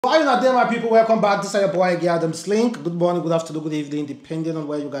How you not there, my people? Welcome back. This is your boy Adam's Link. Good morning, good afternoon, good evening, depending on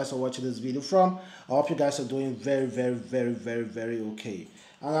where you guys are watching this video from. I hope you guys are doing very okay.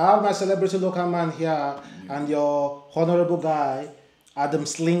 And I have my celebrity local man here and your honorable guy,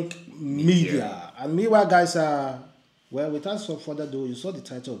 Adam's Link Media. And meanwhile, guys, well, without some further ado, you saw the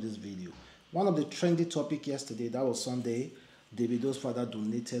title of this video. One of the trendy topic yesterday, that was Sunday, Davido's father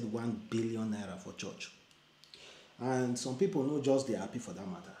donated 1 billion naira for church. And some people know just they're happy for that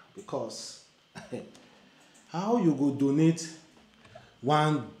matter. Because how you go donate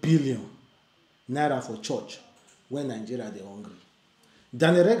 1 billion naira for church when Nigeria they hungry?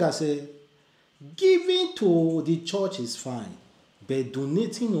 Daniel Rega say, giving to the church is fine, but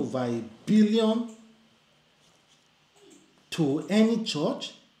donating over 1 billion to any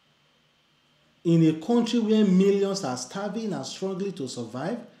church in a country where millions are starving and struggling to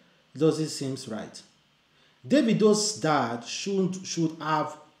survive doesn't seem right. Davido's dad should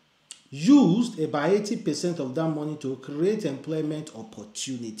have used about 80% of that money to create employment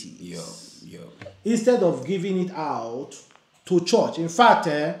opportunities. Instead of giving it out to church. In fact,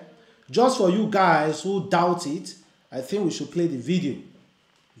 just for you guys who doubt it, I think we should play the video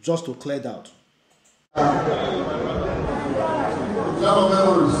just to clear that out.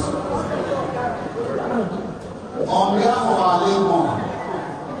 Memories. On behalf of our late mom,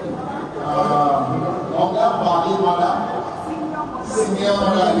 on behalf of our late mother, senior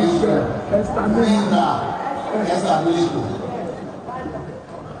mother in Israel, Esther, we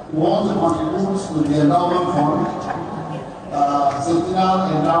want to contribute to the endowment fund, Sentinel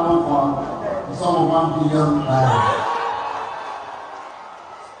Endowment Fund, the sum of 1 billion naira.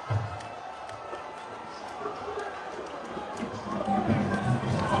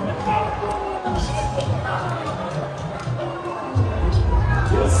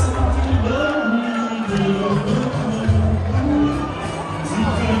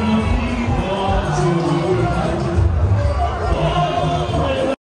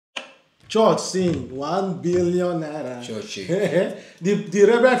 Church sing 1 billion naira. Church. the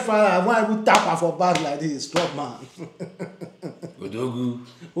Reverend Father, I want to tap her for back like this. Stop, man. Odogu.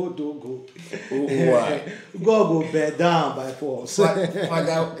 God go bear down by force.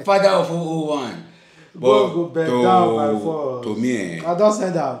 Father of 001. God go bear down by force. To me, I don't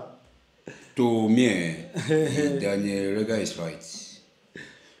send out. To me, Daniel Rega is right.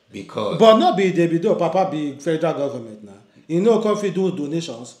 Because. But not be Davido, Papa be federal government now. You know, if you do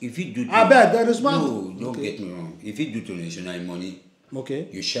donations. If you do, I bet there is one. No, don't get me wrong. If you do donation money, okay,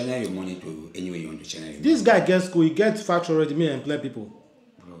 you channel your money to anywhere you want to channel. This guy gets school. He gets factory already. Me employ people.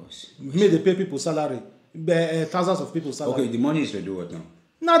 Bros. Me they pay people salary. Thousands of people salary. Okay, the money is to do what now?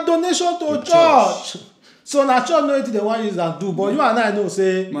 Now donation to church. So now church know anything they want use and do. But you and I know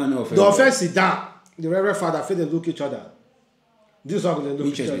say the offense sit down. The Reverend Father feel they look each other. This one they look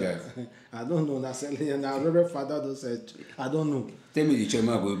each other. I don't know. Now Reverend Father don't say. I don't know. Tell me the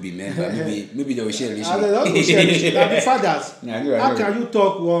chairman will be member. Maybe they will share this. I don't know. Share the fathers. How can you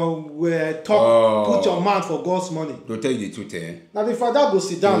talk put your mouth for God's money? To tell you the truth, Now the father go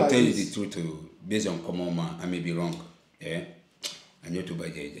sit down like this. Tell you the truth, based on common man, I may be wrong. I need to buy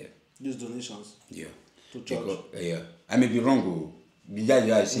there. These donations. Yeah. To church. Because, I may be wrong. Because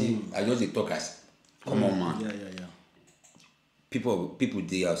I see, I just dey talk as common man. Yeah. People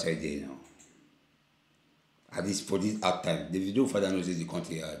dey outside there now. At least for this hard time, the video father knows the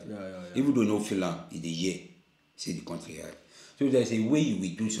country hard. Yeah. Even though no feel in the year, see the country hard. So there's a way you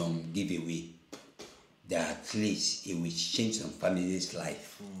will do some giveaway that at least it will change some family's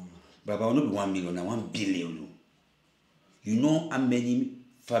life. But I will not be 1 million and 1 billion. You know how many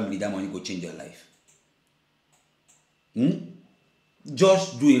family that money go change their life?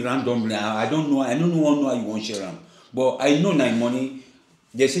 Just do it randomly. I don't know how you want to share them. But I know my money.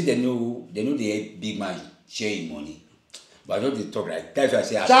 They say they know the big man sharing money. But I don't talk like that's why I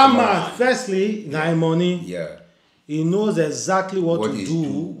say that man, firstly, nine money. Yeah. He knows exactly what to do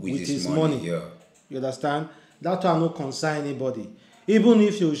with his money. Yeah. You understand? That's why I don't concern anybody. Even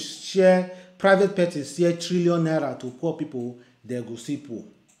if you share private parties share trillion naira to poor people, they go see poor.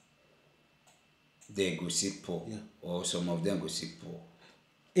 They go see poor. Yeah. Or some of them go see poor.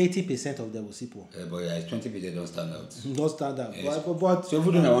 80% of them will see poor. But 20% don't stand out. Don't stand out. Yes. But so if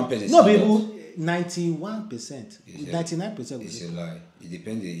you do not 1%, no, people 91%, 99% will it's see a lie. It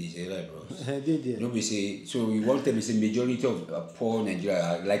depends. It's a lie, bro. No, be say so. We want to say majority of poor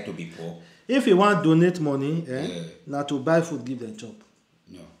Nigeria like to be poor. If you want to donate money, now to buy food, give them chop.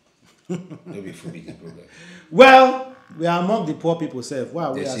 No, no be food is the problem. Well, we are among the poor people. Why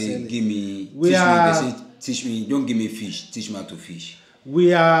we are selling? Give me. They say teach me. Don't give me fish. Teach me how to fish.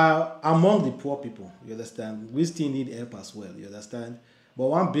 We are among the poor people. You understand? We still need help as well. You understand? But But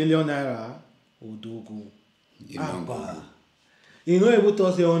 1 billion naira, Odogu. You don't go. You know, able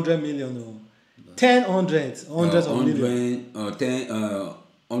to say 100 million, no. 10 hundreds of million.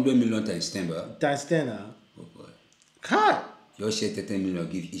 100 million times 10, bro. Times 10, Oh boy. Kai. Just share 30 million,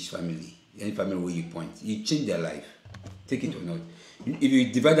 give each family. Any family where you point. You change their life. Take it or not. If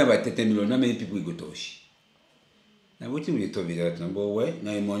you divide them by 30 million, not many people will go touch. Now, what do you talk about that number? Where?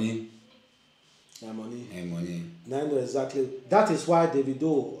 Now, money. My money. Money. Now I know exactly. That is why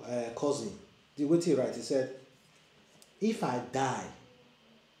Davido cousin, the way he write, he said, if I die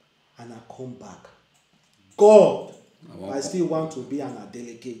and I come back, God, I still want to be an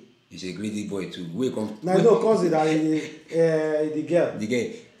Adeleke. He's a greedy boy too. Wake up. Now I know cousin that the girl. The girl.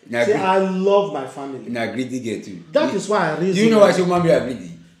 Now, say, I love my family. Now greedy girl too. That is why I reason. Do you know why human beings are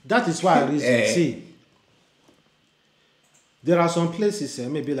greedy? That is why I reason. See, there are some places,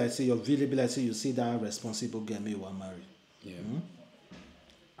 maybe like say your village, be like say you see that responsible girl may want marry. Yeah.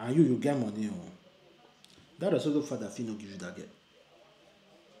 And you get money. That responsible father fee no give you that girl.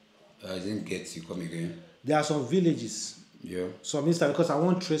 I didn't get you. Come again. There are some villages. Yeah. Some instance, because I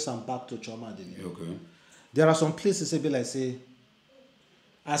want to trace them back to Choma. Okay. There are some places, be like say,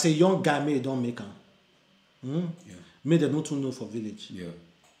 as a young guy, may don't make them. Yeah. May they not to know for village. Yeah.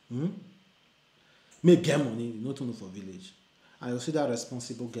 May get money, not to know for village. And you see that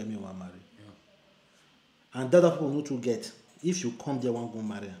responsible girl may want marry. Yeah. And the other people not to get. If you come there, won't go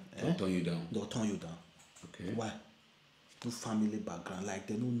marry. They'll turn you down. They'll turn you down. Okay. Why? No family background. Like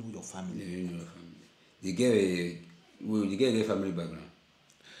they don't know your family. They don't know your family. They get their family background.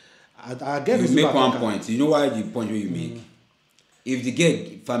 I get you make one point. You know why the point where you make? If the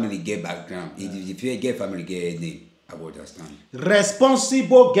get family get background, if the get family get name, I will understand.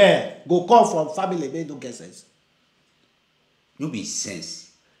 Responsible girl go come from family, they don't get sense. No be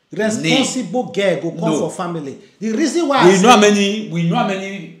sense. Responsible girl go come from family. The reason why we know how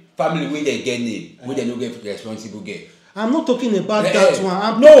many family where they get name, where they don't get responsible girl. I'm not talking about that one.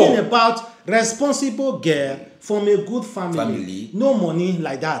 I'm talking about responsible girl from a good family. No money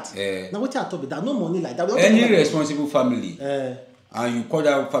like that. Now what I talk about that? No money like that. Any responsible family, and you call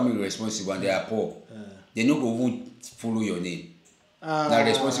that family responsible and they are poor, they no go even follow your name. Now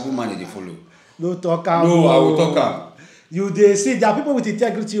responsible man they follow. No talk. No, I will talk. You they see there are people with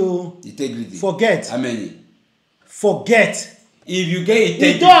integrity. Integrity. Forget. How many? Forget. If you get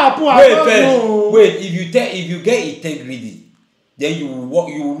integrity, it don't happen. Wait. If you get integrity, then you will walk.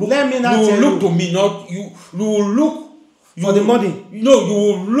 You will look. Let me not you will tell look you. to me, not you. You will look for the money. No, you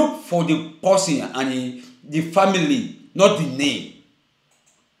will look for the person and the family, not the name.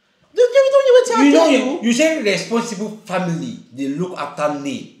 You say responsible family. They look after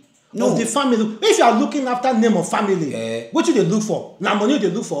name. No, of the family. If you are looking after name of family, what do they look for? Now money they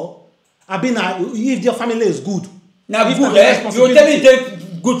look for. I mean, if their family is good. Now good, you tell me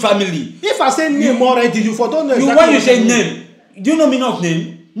take good family. If I say name already, you for don't know exactly. When you say name, do you know meaning of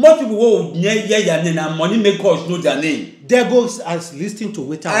name? Most people will hear their name and money make us know their name. There goes as listening to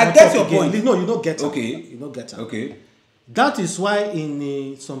waiter. I get your point. No, you don't get it. Okay. You don't get it. Okay. That is why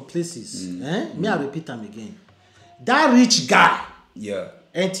in some places, may I repeat them again? That rich guy,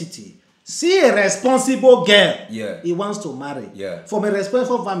 entity, see a responsible girl, he wants to marry. From a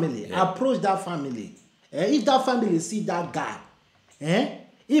responsible family, approach that family. If that family see that guy,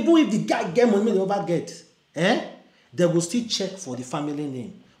 even if the guy get money they over get, they will still check for the family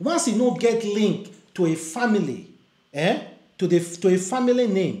name. Once you no get link to a family, to a family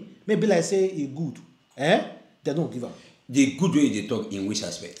name, maybe like say he good, they don't give up. The good way they talk in which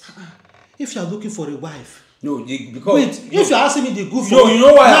aspect? If you are looking for a wife. No, because wait. If you are asking me the good for, you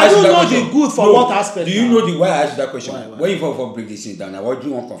know why I asked you that question. The good for what aspect? Do you know the why I asked you that question? Why? When you for break this thing down, now what do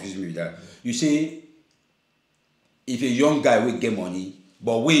you want to confuse me with that? You say if a young guy will get money,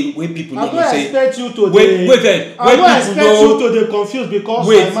 but when people know say, expect you to I don't expect you to be confused because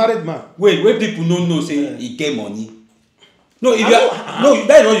I'm a married man. Wait, when people don't know say he get money. No, if you no,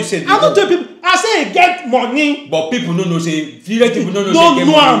 that's what you said. I don't tell people. I say he get money. But people don't know say village people don't know say he get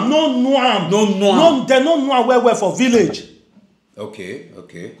money. No, they don't know where for village. Okay.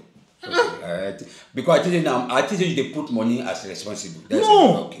 Because I think you they put money as responsible. That's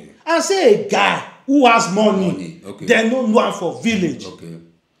no. Okay. I say a guy who has money. Okay. They don't know for village. Okay.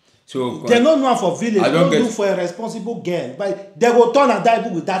 So they don't know for village. They don't look for a responsible girl. But they will turn and die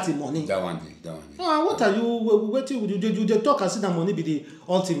with that money. That one day. What are you waiting? You talk and see that money be the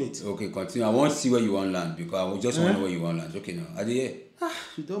ultimate. Okay, continue. I want to see where you want land because I just want to know where you want land. Okay, now. Are they here?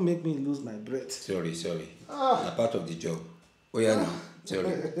 You don't make me lose my breath. Sorry. A part of the job. Oh yeah, no.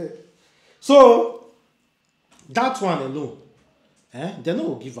 Sorry. So that one alone, they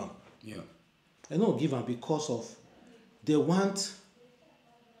no give them. Yeah. They no give them because of they want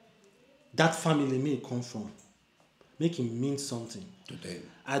that family may come from, make it mean something. To them.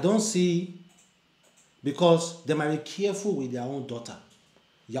 I don't see, because they might be careful with their own daughter.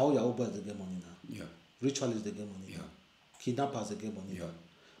 Yahoo boys, they get money now. Yeah. Ritualists, they get money. Yeah. Now. Kidnappers, they get money. Yeah. Now.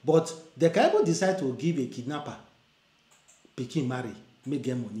 But they can even decide to give a kidnapper, pikin marry, make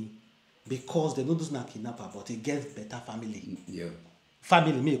get money, because they know this not kidnapper, but he gets better family. Yeah.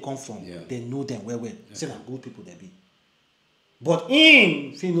 Family may come from, Yeah. they know them well. Yeah. Say that good people they be. But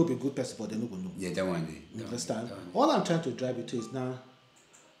him, if he no be good person, but they no go know. Yeah, that one. You understand? All I'm trying to drive you to is now,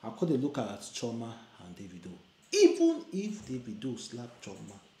 I could look at Choma and Davido. Even if Davido slap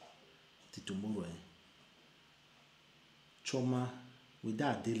Choma till tomorrow, Choma with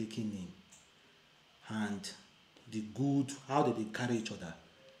that delicate name and the good, how they carry each other,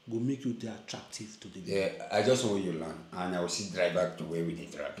 will make you attractive to the Yeah, I just want you learn, and I will see drive back to where we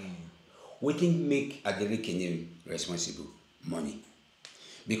did drag. We can make Adeleke name responsible money,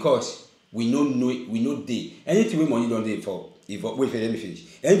 because we know they anything with money don't they involve. Wait, let me finish.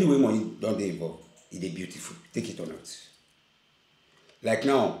 Anything with money don't they involve, it is beautiful. Take it or not. Like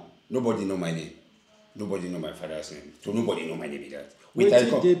now, nobody know my name, nobody know my father's name, so nobody know my name with that. What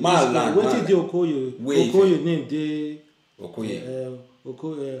did they Okoye? Okoye name they Okoye.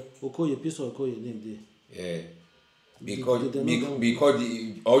 Okoye piece of Okoye name they. Yeah. Because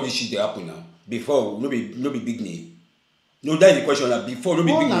all this shit they happen now. Before no be big name. No, that's the question. Now before no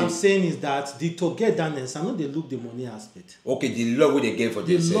be big name. All I'm saying is that the togetherness, I know they look the money aspect. Okay, the love what they get for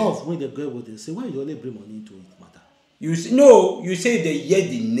themselves. The love when they get what they say. Why you only bring money into it matter? You say they hear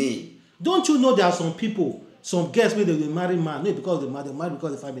the name. Don't you know there are some people, some girls when they will marry man, not because they marry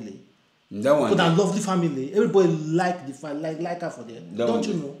because the family. That one. For that lovely family, everybody like her for them. Don't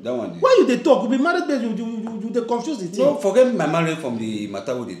you know? That one. Why you they talk? You be married, you they confuse the thing. No, forget my marriage from the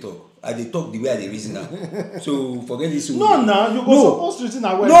matter what they talk. They talk the way they reason now. So forget this. No, now you go supposed to reason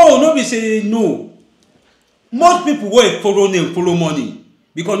away. No, be say no. Most people will follow name, follow money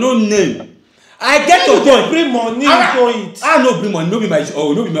because no name. I get to point. Bring money into it. I no bring money. No be my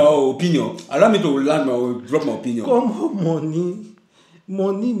opinion. Allow me to land my drop my opinion. Come on,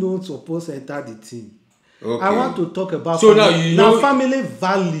 money no suppose enter the thing. Okay. I want to talk about so family. Now family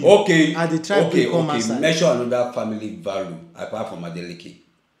value. Okay. And the tribe come aside. Measure another family value apart from Adeleke.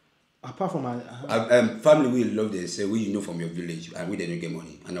 Apart from my family will love themselves, we you know from your village and we they don't get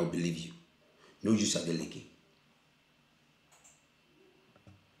money, and I'll believe you. No use Adeleke.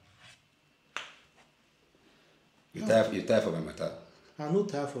 You tired for my matter. I'm not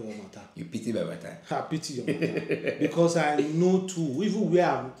tired for your matter. You pity my matter. I pity your matter. Because I know too, even where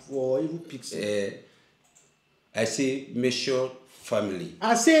I'm for even pixel. I say measure family.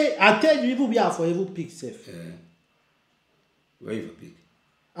 I tell you, even we are for evil pig safe. Where you for pig?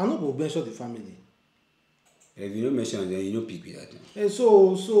 I'm not going to mention the family. If you don't mention, then you don't pick with that.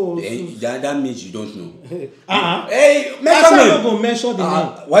 That means you don't know. Hey, I'm not going to mention the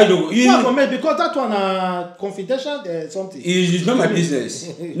name. Why don't you? Because that one confidential something. It's not my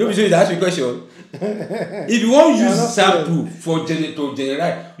business. No business to ask me question. If you want to use sample for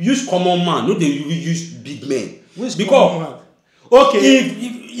generate, use common man. No, then you will use big men. Which common man? Okay.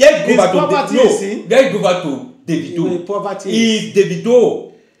 Let's go back to Davido. If Davido.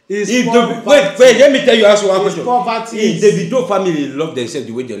 Wait, let me tell you ask one question. If Davido family love themselves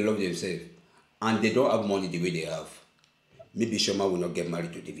the way they love themselves and they don't have money the way they have, maybe Shoma will not get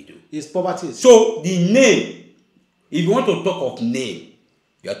married to Davido. It's poverty. So the name, if you want to talk of name,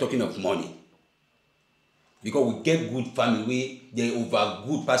 you are talking of money. Because we get good family, they over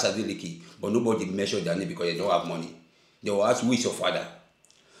good past Adeleke, but nobody measure their name because they don't have money. They will ask who is your father.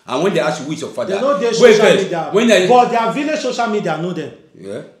 And when they ask who is your father, they know their social media, but their village social media know them.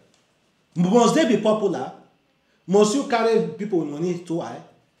 Yeah. Must they be popular? Must you carry people with money too high?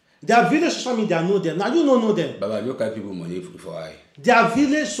 Their village social media know them. Now you don't know them. Baba, you carry people money for high. Their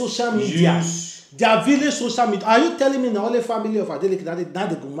village social media. Their village social media. Are you telling me the only family of Adeleke now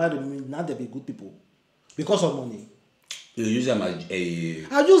they go marry me, now they be good people? Because of money. You use them as I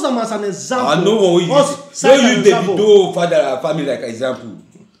use them as an example. I know what you use. Don't use Davido father family like example.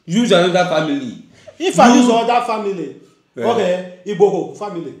 Use another family. If I use other family, okay, Igbo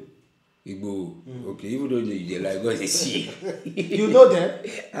family. Igbo, okay, even though you like God, they see you know them?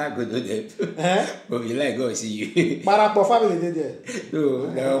 I go know them. But you like God, see you. Parapo family, they there.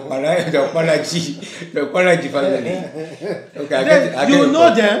 No, the Paraji family. Okay, I get you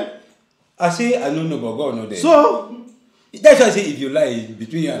know them? I say I don't know, but God know them. So that's why I say if you lie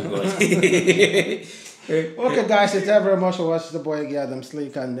between you and God. Okay, guys, thank you very much for watching the boy Adam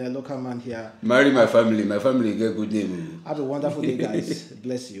Slink and local man here. Marry my family. My family get good name. Have a wonderful day, guys.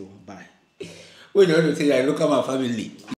 Bless you. Bye. Wait, you want to say I look at my family.